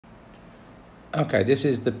Okay, this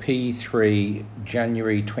is the P3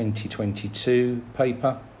 January 2022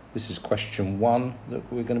 paper. This is question 1 that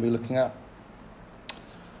we're going to be looking at.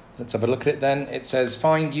 Let's have a look at it then. It says,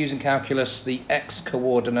 find using calculus the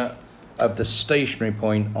x-coordinate of the stationary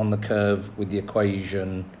point on the curve with the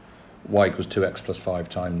equation y equals 2x plus 5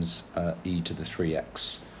 times e to the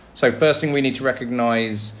 3x. So first thing we need to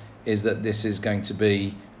recognise is that this is going to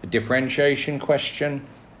be a differentiation question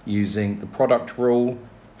using the product rule.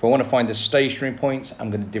 If I want to find the stationary points, I'm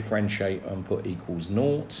going to differentiate and put equals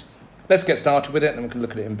 0. Let's get started with it, and we can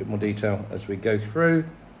look at it in a bit more detail as we go through.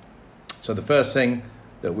 So the first thing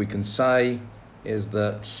that we can say is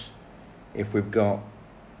that if we've got,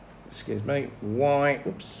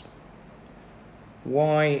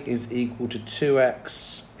 y is equal to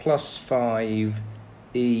 2x plus 5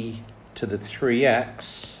 e to the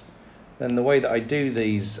 3x, then the way that I do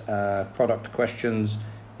these product questions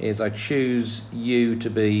is I choose u to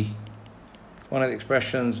be one of the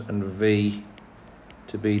expressions and v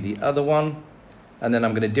to be the other one. And then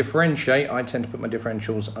I'm going to differentiate. I tend to put my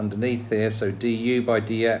differentials underneath here. So du by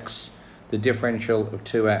dx, the differential of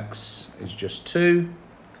 2x is just 2.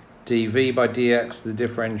 dv by dx, the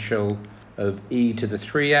differential of e to the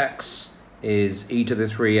 3x is e to the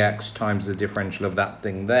 3x times the differential of that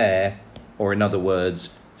thing there, or in other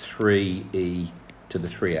words, 3e to the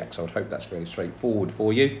 3x. I would hope that's very straightforward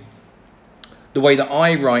for you. The way that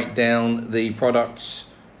I write down the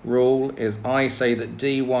products rule is I say that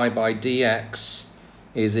dy by dx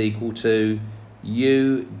is equal to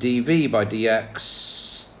u dv by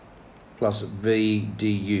dx plus v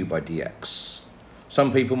du by dx.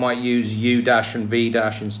 Some people might use u dash and v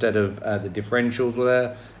dash instead of the differentials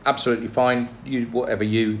there. Absolutely fine, use whatever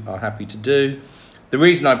you are happy to do. The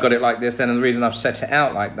reason I've got it like this then, and the reason I've set it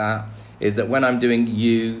out like that, is that when I'm doing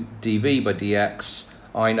u dv by dx,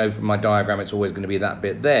 I know from my diagram it's always going to be that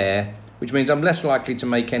bit there, which means I'm less likely to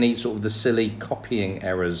make any sort of the silly copying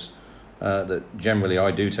errors that generally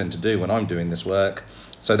I do tend to do when I'm doing this work.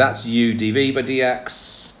 So that's u dv by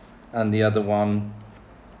dx, and the other one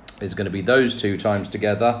is going to be those two times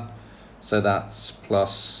together. So that's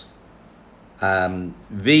plus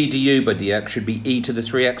v du by dx should be e to the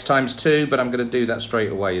 3x times 2, but I'm going to do that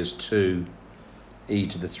straight away as 2 e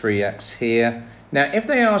to the 3x here. Now, if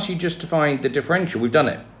they ask you just to find the differential, we've done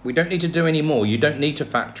it. We don't need to do any more. You don't need to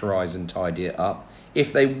factorize and tidy it up.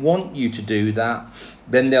 If they want you to do that,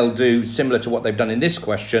 then they'll do similar to what they've done in this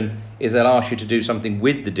question, is they'll ask you to do something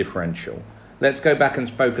with the differential. Let's go back and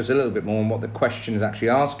focus a little bit more on what the question is actually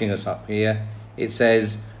asking us up here. It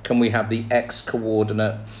says, can we have the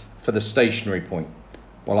x-coordinate for the stationary point?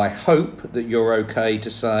 Well, I hope that you're okay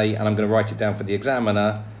to say, and I'm going to write it down for the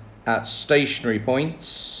examiner, at stationary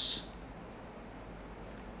points,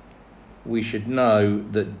 we should know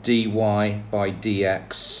that dy by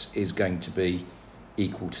dx is going to be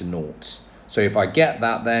equal to 0. So if I get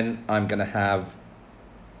that, then I'm going to have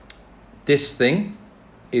this thing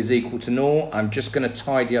is equal to 0. I'm just going to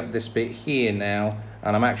tidy up this bit here now,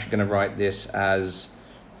 and I'm actually going to write this as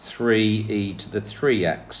 3e to the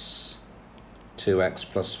 3x, 2x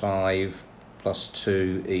plus 5 plus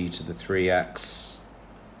 2e to the 3x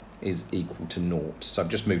is equal to 0. So I've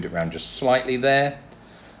just moved it around just slightly there.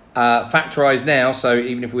 Factorise now, so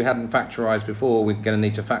even if we hadn't factorised before, we're going to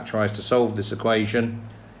need to factorise to solve this equation.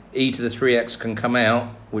 E to the 3x can come out,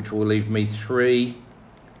 which will leave me 3,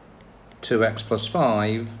 2x plus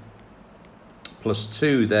 5 plus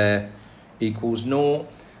 2 there equals 0.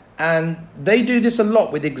 And they do this a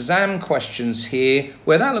lot with exam questions here,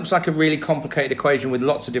 where that looks like a really complicated equation with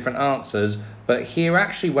lots of different answers. But here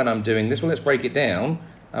actually when I'm doing this, well, let's break it down.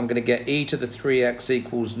 I'm going to get e to the 3x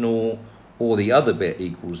equals 0, or the other bit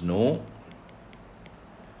equals 0.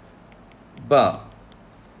 But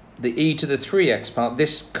the e to the 3x part,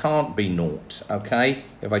 this can't be 0, okay?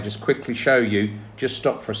 If I just quickly show you, just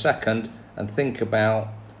stop for a second and think about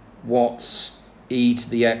what e to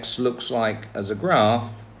the x looks like as a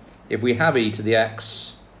graph. If we have e to the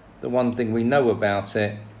x, the one thing we know about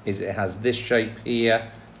it is it has this shape here.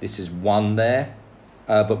 This is 1 there.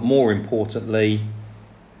 But more importantly,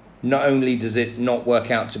 not only does it not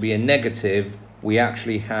work out to be a negative, we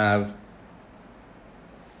actually have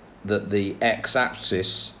that the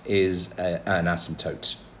x-axis is an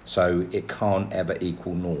asymptote. So it can't ever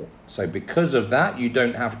equal 0. So because of that, you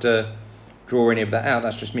don't have to draw any of that out.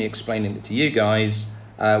 That's just me explaining it to you guys.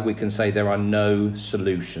 We can say there are no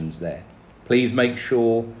solutions there. Please make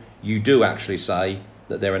sure you do actually say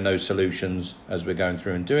that there are no solutions as we're going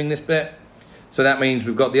through and doing this bit. So that means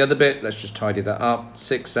we've got the other bit. Let's just tidy that up.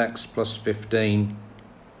 6x plus 15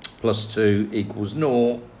 plus 2 equals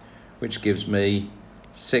 0, which gives me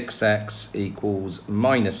 6x equals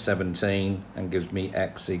minus 17 and gives me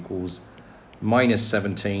x equals minus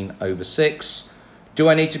 17 over 6. Do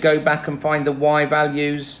I need to go back and find the y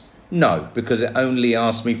values? No, because it only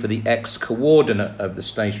asked me for the x coordinate of the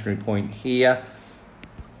stationary point here.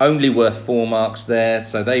 Only worth 4 marks there,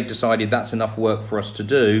 so they've decided that's enough work for us to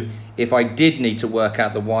do. If I did need to work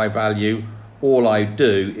out the y value, all I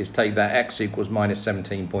do is take that x equals minus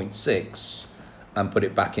 17.6 and put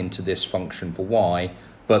it back into this function for y,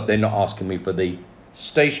 but they're not asking me for the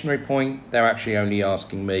stationary point, they're actually only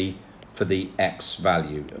asking me for the x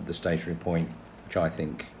value of the stationary point, which I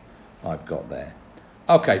think I've got there.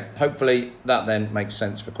 Okay, hopefully that then makes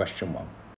sense for question 1.